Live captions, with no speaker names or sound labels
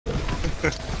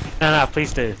No,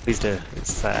 please do, please do.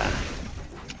 It's I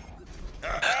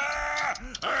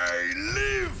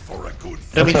live for a good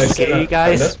don't mean to scare you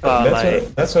guys,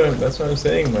 but that's what I'm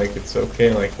saying. Like, it's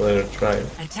okay. Like, let it try.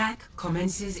 Attack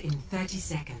commences in 30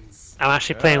 seconds. I'm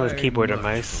actually playing with keyboard and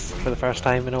mouse for the first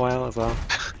time in a while as well.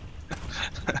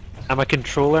 I'm a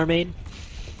controller main.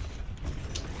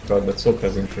 God, that's so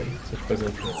peasantry. So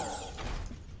peasantry.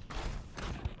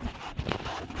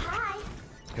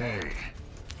 Hey.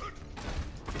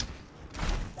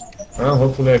 Well,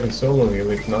 hopefully I can solo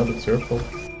you. If not, it's your fault.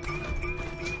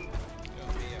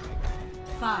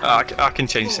 I can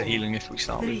change the healing if we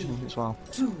start losing as well.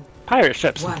 Pirate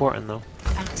ship's important though.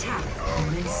 Attack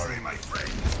Sorry, my friend.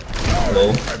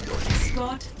 Hello.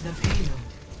 Escort the payload.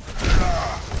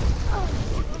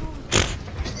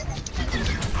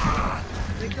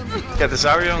 Get the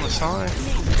Zarya on the side.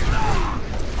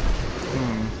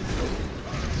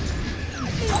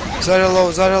 Zarya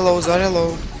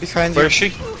low. Behind Where you. is she?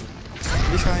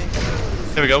 Behind.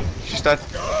 Here we go. She's dead.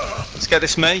 Let's get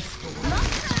this Mei.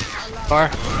 Bar.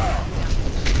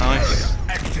 Nice.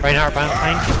 Reinhardt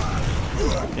behind.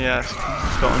 Yeah,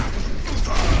 got him.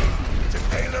 The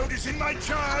payload is in my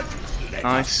charge.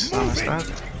 Nice. Nice that.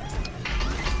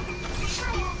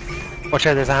 Watch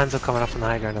out, there's a Hansel coming up from the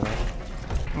high ground, I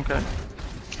think. Okay.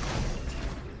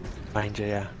 Behind you,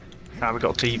 yeah. Now we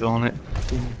got Diva on it.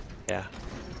 Yeah.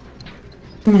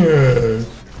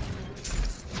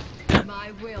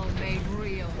 My will made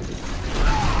real.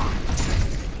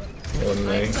 Oh,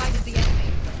 nice. Sighted the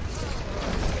enemy.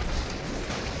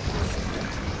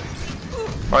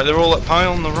 Right, they're all at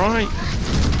pile on the right.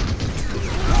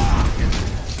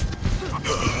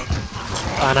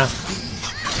 Anna.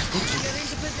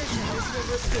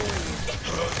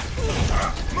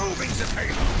 Moving the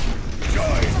payload.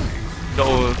 Join me. Got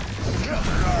all the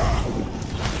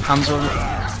hands on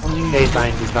you. Yeah,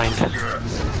 he's behind.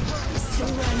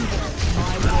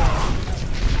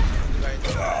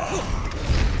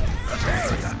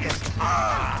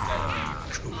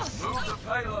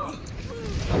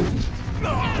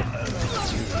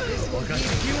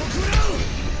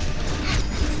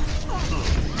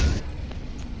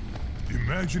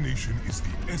 Imagination is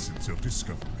the essence of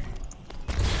discovery.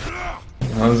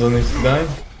 Hanzo needs to die.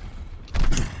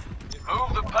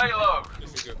 Move the payload.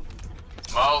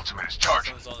 My ultimate is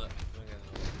charging.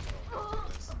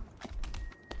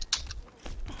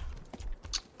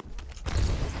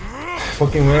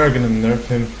 Fucking we are gonna nerf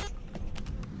him.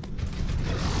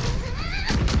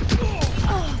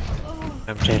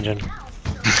 I'm changing.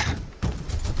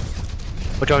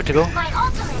 Would you like to go?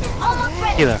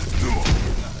 Healer.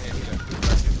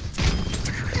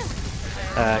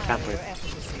 Can't wait.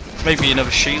 Maybe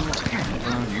another shield.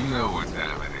 You know what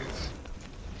time it is.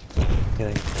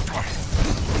 Kidding.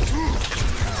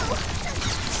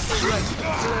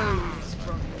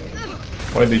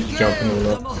 Why did you jump in the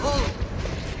middle?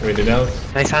 Wait it out.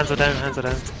 Nice, hands are down.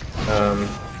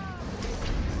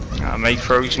 Mei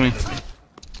froze me.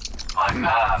 My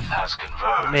path has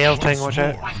converged. Nail thing, watch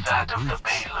out. With that of the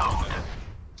payload.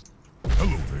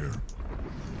 Hello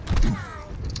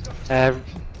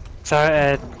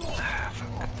there.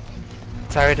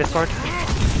 Sorry, Discord.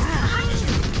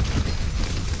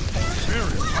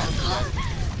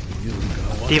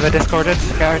 Diva discorded.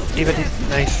 Guard, Diva,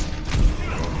 nice.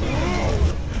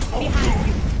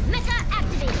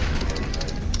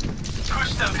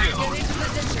 Push the payload.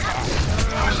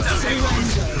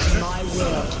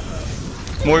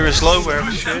 Moira's low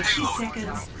wherever she is.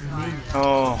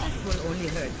 Oh.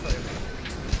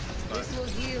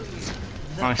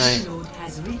 Nice. Payload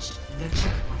has reached the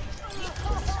checkpoint.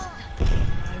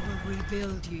 I will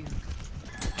rebuild you.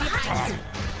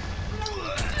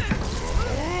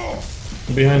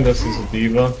 Behind us is a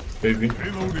diva, baby.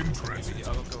 Payload in transit.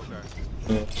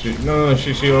 No,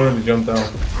 she already jumped down.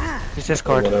 He's Or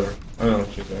Discord. whatever. I don't know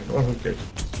what she's like. Oh, who cares?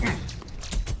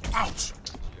 Ouch.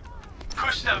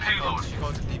 Push the payload.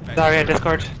 Sorry,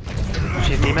 Discord.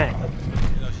 She's teammate.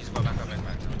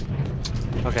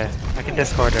 Okay, I can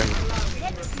Discord her.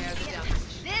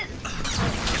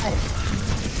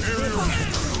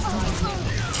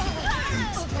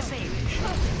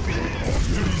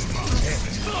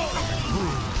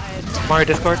 Mario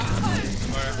Discord.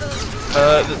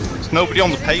 There's nobody on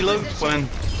the payload when.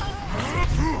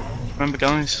 Remember,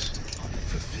 guys?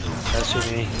 That should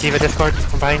be Diva Discord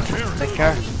combined. Take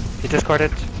care. You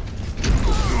discorded.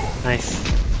 Nice.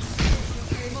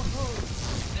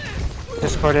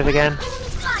 Discorded again.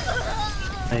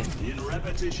 Nice.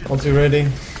 Ulti ready?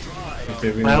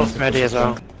 Okay, we My need ult's to ready push as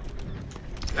well. it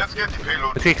Let's get the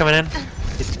payload. The three coming in.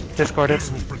 He's discorded.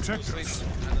 Protect us.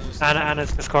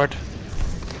 Anna's Discord. down.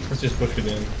 Let's just push it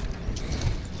in.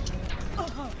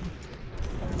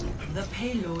 The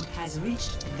payload has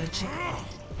reached the checkpoint.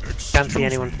 Can't see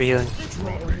anyone for healing.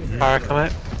 Power, come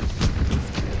out.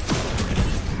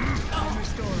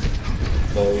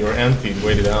 Well, you're empty,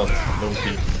 wait it out. Don't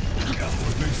keep.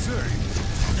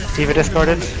 D.Va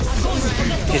discarded.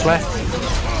 She's left.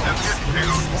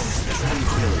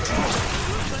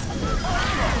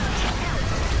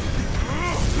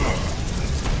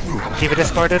 D.Va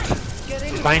discarded.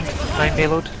 Bind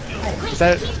payload. Is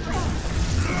out.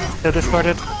 Still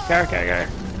discarded. Gar.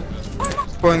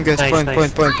 Point, guys, Nice, point,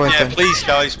 nice. point. Yeah, please,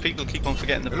 guys. People keep on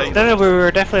forgetting the payload. No, we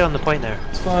were definitely on the point there.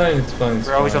 It's fine, it's fine. It's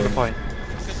We're always on the fine. point.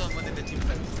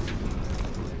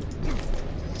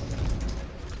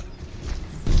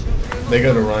 They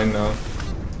got a Rhine now.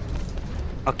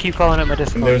 I'll keep calling it my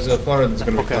discard. And there's a Flora that's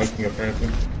gonna be Okay. flanking apparently.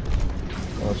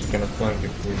 Oh, she cannot flank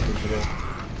if we push it in.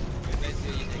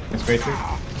 It's Matrix.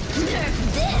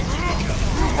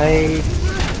 Hey.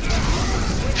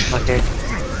 Okay.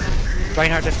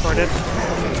 Reinhardt discarded.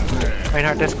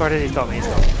 Reinhardt discarded, he's got me, he's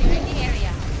got me.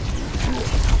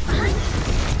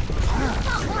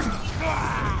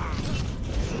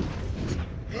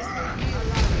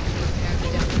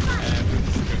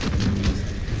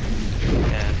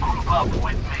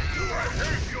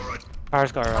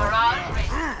 Power's got her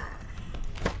out.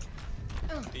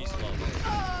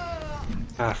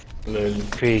 Ah, Lol.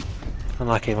 Krieg.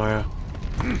 Unlucky, Mario.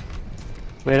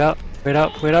 Wait up.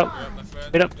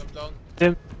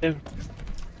 Dim.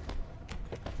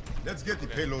 Let's get the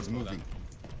payloads moving.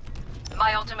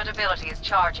 My ultimate ability is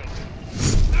charging.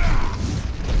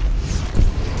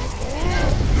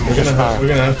 We're gonna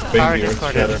have to Power bait here.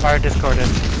 discarded. Shatter. Power discarded.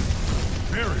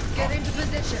 Get into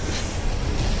position.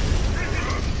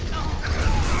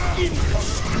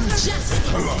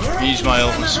 Use my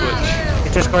ult and switch. He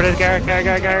discarded Gar.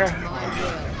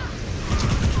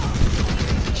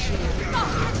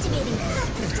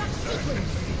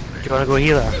 Do you wanna go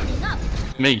healer?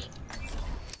 Me.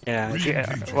 Yeah.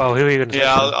 Well, who are you gonna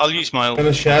Yeah, switch I'll use my ult.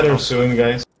 Gonna shatter soon,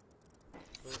 guys.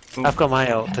 to? I've got my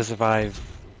ult to survive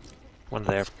one of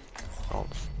their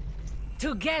ults.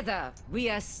 Together, we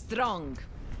are strong.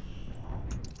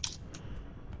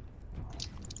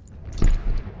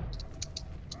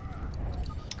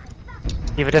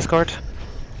 You have a discord?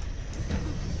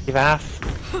 You have a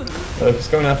half? It's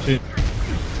going after you.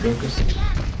 Lucas.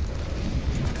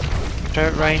 Try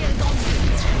it, Ryan.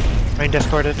 Ryan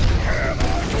discarded.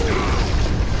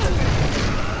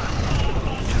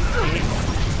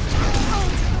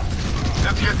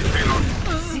 Let's get the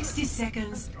payload. 60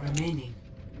 seconds remaining.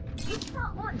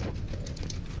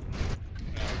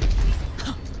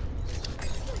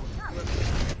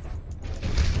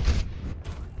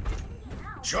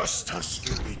 Justice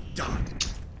will be done.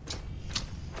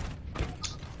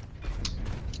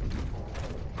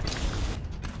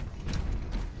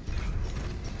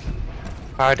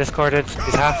 Power discarded.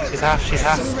 She's half.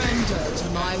 Surrender to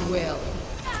my will.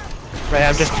 Right,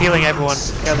 I'm just healing everyone.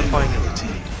 Get on the point.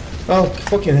 Oh,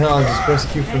 fucking hell, I just pressed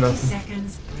Q for 30 nothing.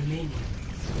 seconds remaining.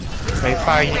 Right,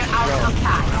 fire you need to throw.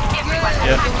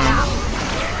 Yeah.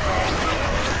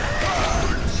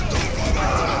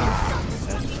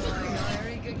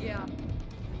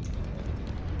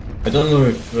 I don't know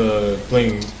if that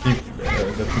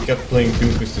we kept playing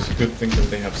Doofus is a good thing because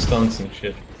they have stunts and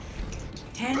shit.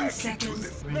 10 seconds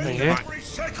Thank remaining. you. Every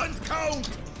second count.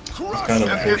 It's kind of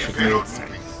a bullshit move.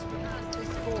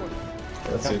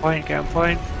 That's Get on it. point, get on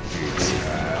point.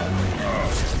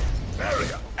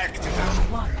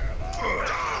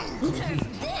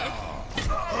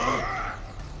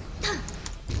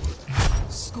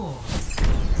 Score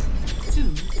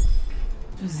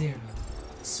 2-0.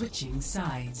 Switching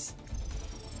sides.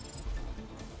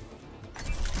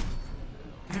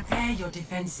 Prepare your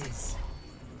defenses.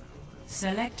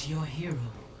 Select your hero.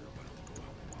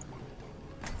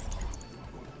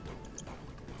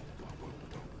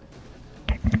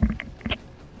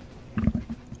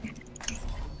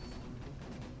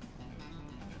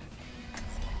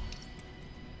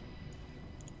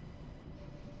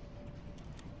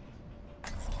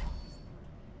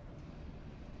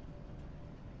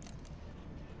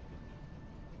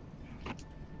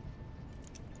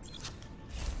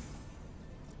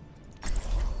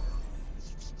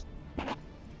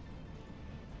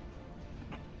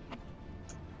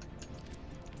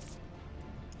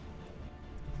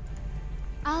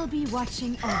 I'll be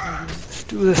watching over you. Let's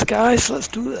do this, guys. Let's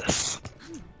do this.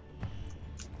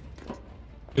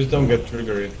 Just don't get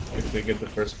triggered if they get the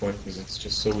first point because it's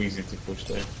just so easy to push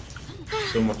there.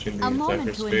 So much in the A moment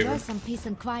attacker's to enjoy favor. some peace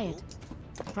and quiet.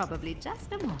 Probably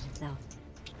just a moment, though.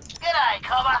 G'day,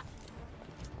 Cover.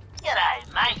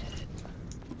 G'day, mate.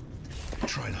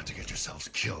 Try not to get yourselves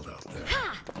killed out there.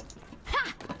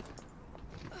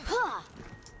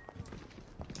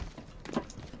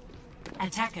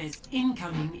 Attackers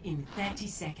incoming in 30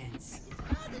 seconds.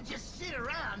 Just sit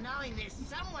around knowing there's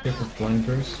someone Careful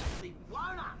flankers.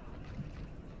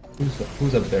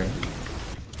 Who's up there?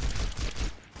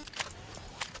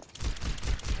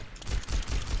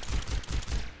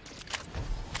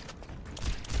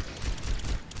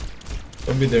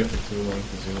 Don't be there for too long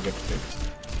because you'll get fixed.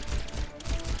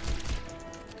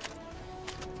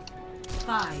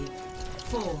 5,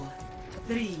 4,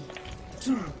 3,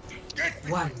 2,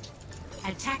 1.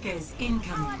 Attackers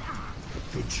incoming.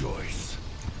 Good choice.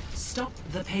 Stop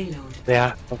the payload.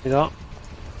 Yeah, what we got?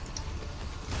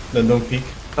 Then don't peek.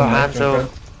 Got hands, so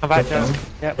come back Drop down. down.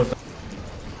 Yep. Drop down.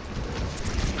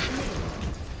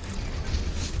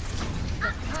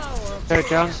 Third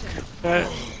jump.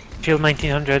 Shield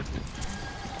 1900.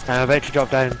 I'm about to drop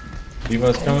down.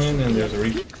 Diva's coming and there's a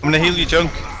reach. I'm gonna heal you,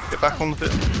 Junk. Get back on the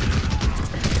pit.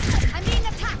 I'm being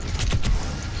attacked.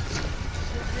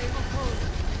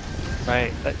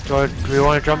 Right, George, do we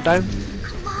want to jump down?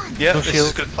 Yeah, No this is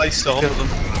shield. a good place to hold them.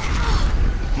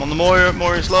 I'm on the Moira.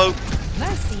 Moira's low.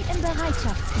 Mercy in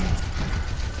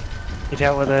Bereitschaftsdienst. Get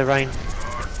out with the Rhine.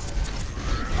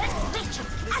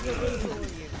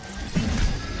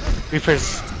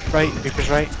 Reaper's right, Reaper's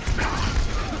right.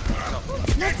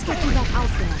 Let's get you back out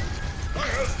there. I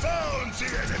have found the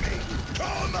enemy.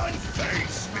 Come and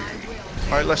face me.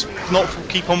 Alright, let's not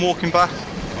keep on walking back.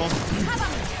 Come on.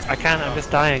 I can't, I'm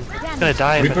just dying. I'm gonna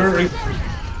die. if I Reaper, don't- Reaper.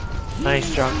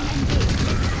 Nice jump.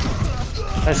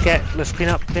 Let's clean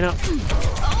up.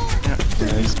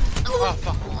 Nice.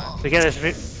 We get this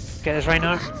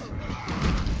Reinhardt.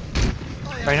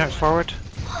 Reinhardt's forward.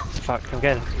 Fuck, I'm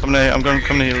getting. I'm going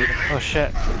to heal you. Oh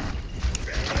shit.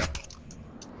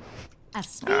 A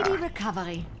speedy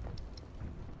recovery.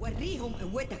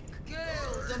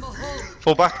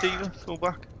 Fall back, Diva. Fall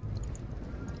back.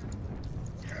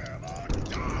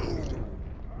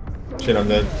 Shit, I'm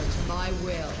dead. My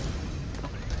will.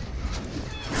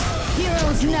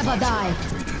 Heroes never die.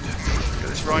 Get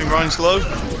this Ryan's low.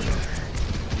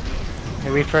 Hey,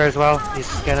 Reaper as well. He's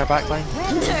getting our backline.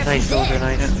 Nice soldier,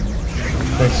 nice.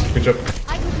 Thanks, good job.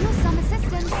 I could use some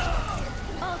assistance.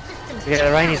 All systems. We get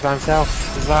the Rhine, he's by himself.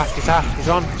 He's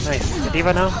on. Nice. Get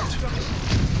Diva now. Let's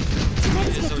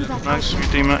get you back Nice, out we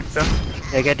demacked there.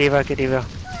 Yeah, get Diva. there.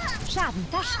 Schaden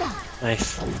verstärkt.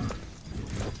 Nice.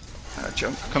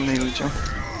 Junk. Come heal you, Junk.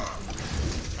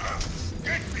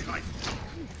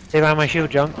 Stay behind my shield,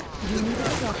 Junk. You need a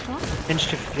doctor? Inch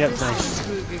to. Yep, nice.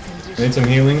 Need some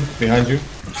healing behind you.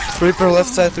 Reaper left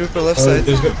side, Reaper left side.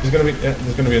 There's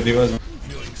gonna be a Diva as well.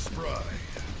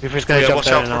 Reaper's gonna Yeah, jump watch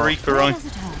down out and for all. Reaper, Where Ryan. does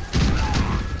it hurt?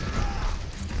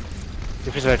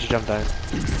 Reaper's about to jump down.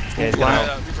 Yeah, he's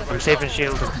gonna. I'm saving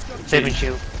shield. Saving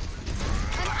shield.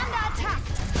 I'm under attack.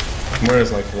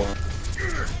 Moira's like one.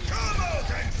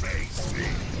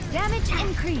 Damage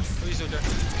increase.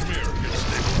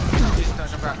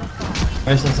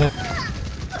 Nice, nice, nice.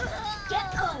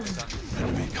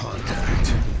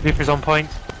 Reaper's on point.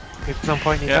 Reaper's on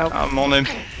point. Need Yeah, help. I'm on him.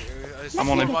 I'm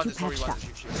on him. Get you patched up.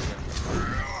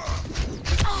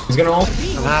 He's gonna ult.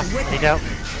 I'm half. Need help.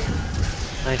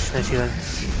 Nice healing.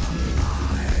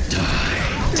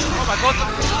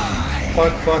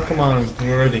 Fuck, come on,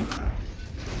 we're ready.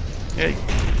 Yeah.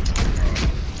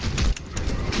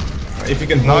 If you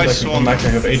can hold, Nice I can come one. back. I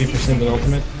have 80% on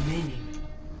ultimate.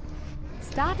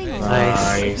 Starting Nice.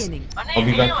 Nice. beginning. I'll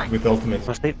be back with ultimate.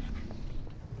 Wanna sleep?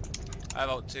 I have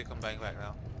ult to come back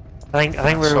now. I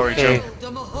think we're Sorry, okay.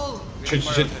 Joe. Shit.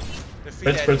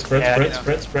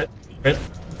 Spread.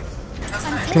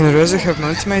 Can Rosa have an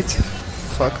ultimate?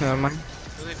 Fuck, never mind.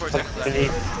 We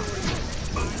need-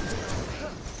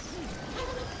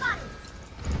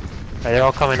 Right, they're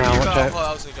all coming now. Watch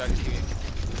out.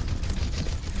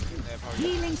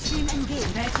 Healing stream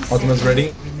engaged. Ultimate's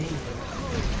ready.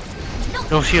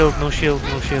 No shield.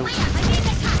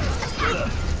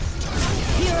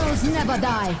 Heroes never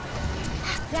die.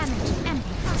 Damage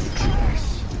amplified.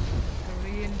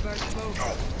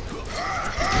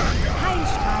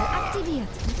 Heilstrahl aktiviert.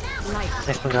 Light.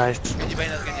 Nice one, guys.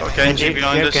 Okay, Genji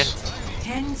behind us.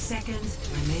 10 seconds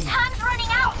remaining. Time's running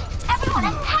out. Everyone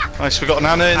attack. Nice, we got an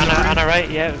Anna in the room. Anna right,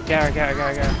 yeah, get her.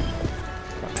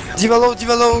 Diva low. On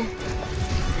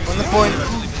the point.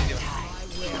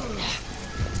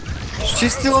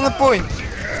 She's still on the point.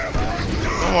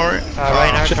 Don't worry.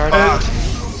 Reinhardt started.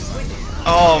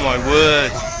 Oh my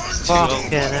word. It's too long.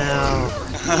 Fucking hell.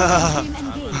 Stream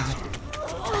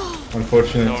engaged.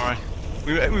 Unfortunate. Don't worry.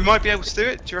 We might be able to do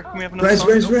it. Do you reckon we have enough Res, time?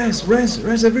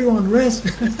 everyone, res! We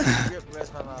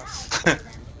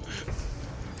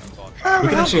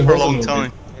can actually For a hold long them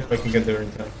time. if I can get there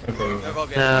in time.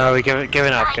 Okay. No, we're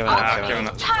giving up. Giving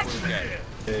up. Time.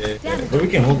 But we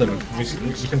can hold them. We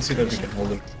can see that we can hold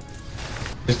them.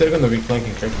 Because they're gonna be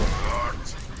flanking careful.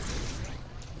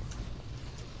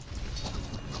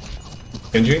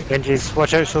 Genji? Genji's,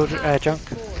 watch out, soldier, junk.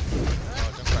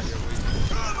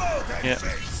 Yeah.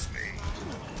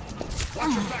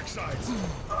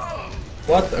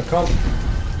 What? I can't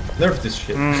nerf this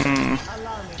shit.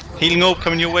 Healing up,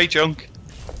 coming your way, Junk.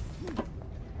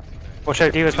 Watch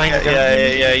out, D.Va's behind you.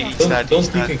 Yeah, he's dead.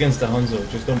 Don't peek against the Hanzo,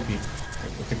 just don't peek.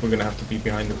 I think we're gonna have to be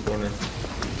behind the corner.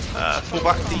 Fall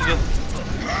back, D.Va.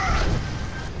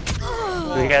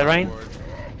 Do we get Ryan?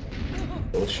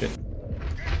 Bullshit.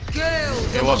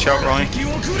 Yeah, watch out, Ryan.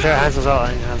 Sure, hands us all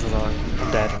in, hands us all in.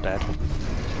 I'm dead.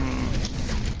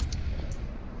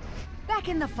 Back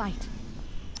in the fight.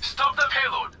 Stop the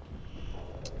payload.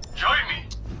 Join me.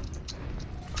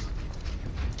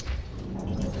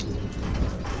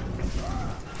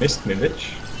 Missed me,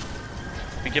 bitch.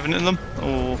 You giving it to them?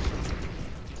 Oh,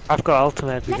 I've got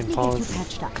ultimate, we Let can me get you pause.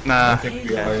 patched up. nah. I think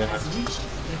we are, yeah.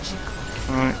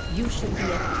 Alright. You should be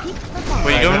at peak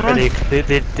Where you going, Remember,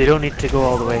 Ryan? they don't need to go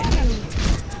all the way.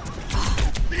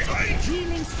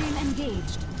 healing stream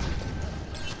engaged.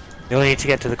 They only need to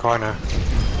get to the corner.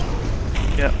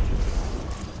 Yeah.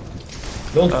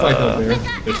 Don't fight out there.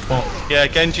 There's spawn. Yeah,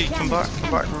 Genji, come back. We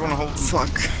wanna hold them.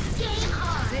 Fuck.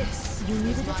 You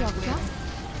needed a doctor?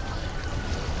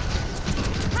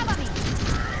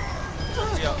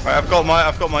 Right, I've got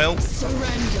my ult.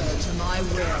 Surrender to my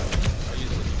will.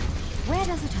 Where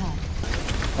does it hurt?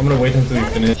 I'm gonna wait until you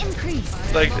finish.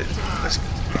 Increase. Like, let's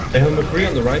They have McCree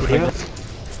on the right. Yeah.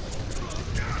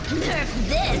 Nerf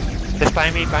this. Just by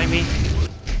me.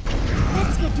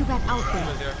 Let's get you back out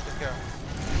there.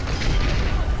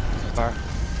 Far.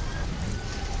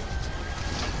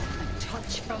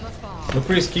 Touch from afar.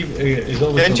 McCree's is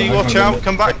always Genji, on the watch high ground. out.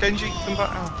 Come back, Genji. Come back.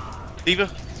 Oh. D.Va,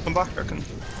 come back. I can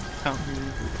count.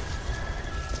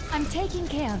 I'm taking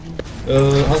care of you.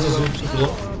 Hanzo's super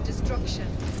low. Destruction.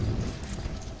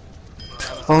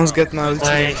 Almost get my ultimate.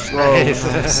 Nice. Whoa, Nice.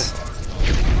 nice.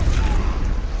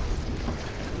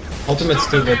 Ultimate's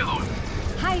still good.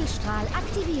 Heilstrahl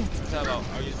aktiviert. I'll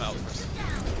use my ult first.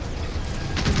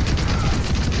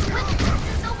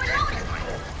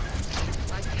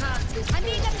 I'm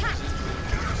being attacked.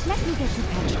 Let me get you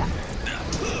patched up.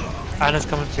 Anna's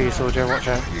coming for you, soldier, watch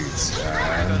out.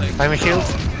 Buy my shield.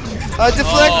 I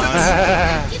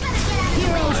deflected!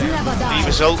 Heroes never die.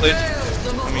 D.Va's ulted.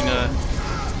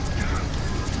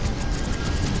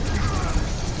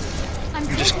 I'm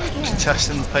just taking care.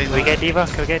 testing the Can we payload. get D.Va?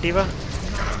 Can we get D.Va?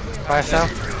 By herself?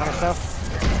 By herself?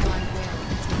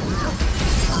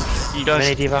 You Mini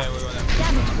guys, D.Va.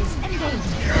 Damage boost engaged.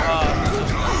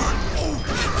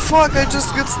 Fuck, I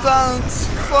just got stunned!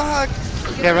 Fuck!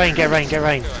 Get Ryan.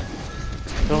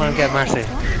 Don't let him get Mercy.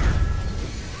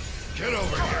 Get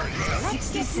over here.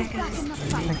 60 seconds.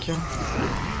 Thank you.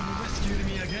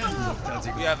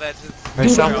 We have that. Right,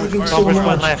 Sombra's going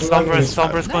much. left,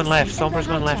 Sombra's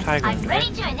going left, high I'm ground.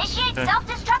 ready to initiate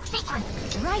self-destruct sequence.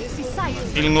 Right beside you.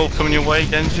 healing ult coming your way,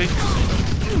 Genji.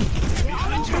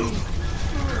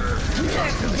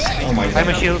 Oh my Behind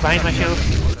my god. shield. I'm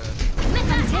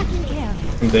taking care of you.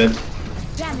 I'm dead.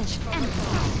 Damage and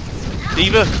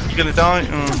D.Va, you're gonna die.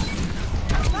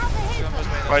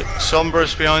 Right,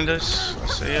 Sombra's behind us. I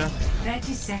see ya.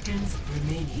 30 seconds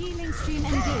remaining. healing stream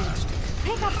engaged.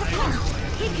 Pick up the point.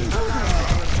 He can do that.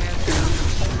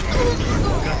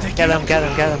 Get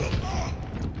him.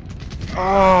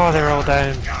 Oh, they're all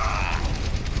down.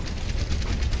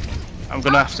 I'm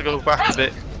gonna have to go back a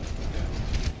bit.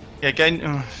 Yeah, again.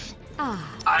 Ah,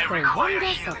 the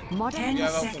wonders of modern 10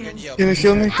 seconds. seconds. Can you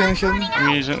heal me? Can you heal me?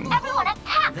 I'm using. Everyone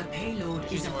attack. The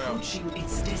payload is approaching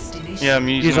its destination. Yeah, I'm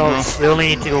using. Use it all. now. They only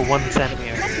need to go 1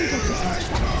 centimeter.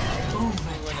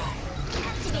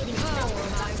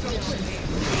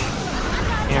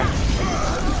 Here.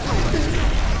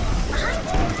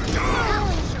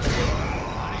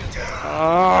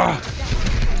 Oh,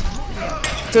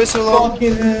 Too so low.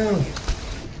 Fucking hell.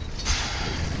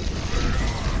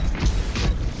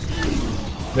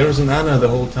 There was an Anna the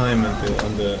whole time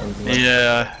on the left.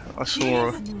 Yeah, I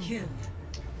saw her. Kill.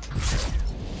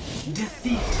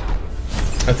 Defeat.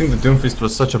 I think the Doomfist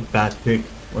was such a bad pick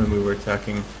when we were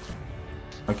attacking.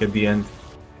 Like at the end.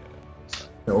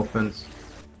 The offense.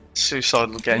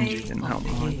 Suicidal Genji didn't help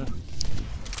me either.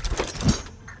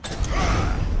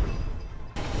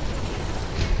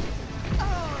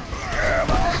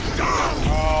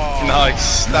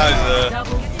 Nice, that was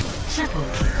Double, triple,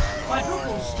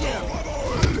 quadruple skill.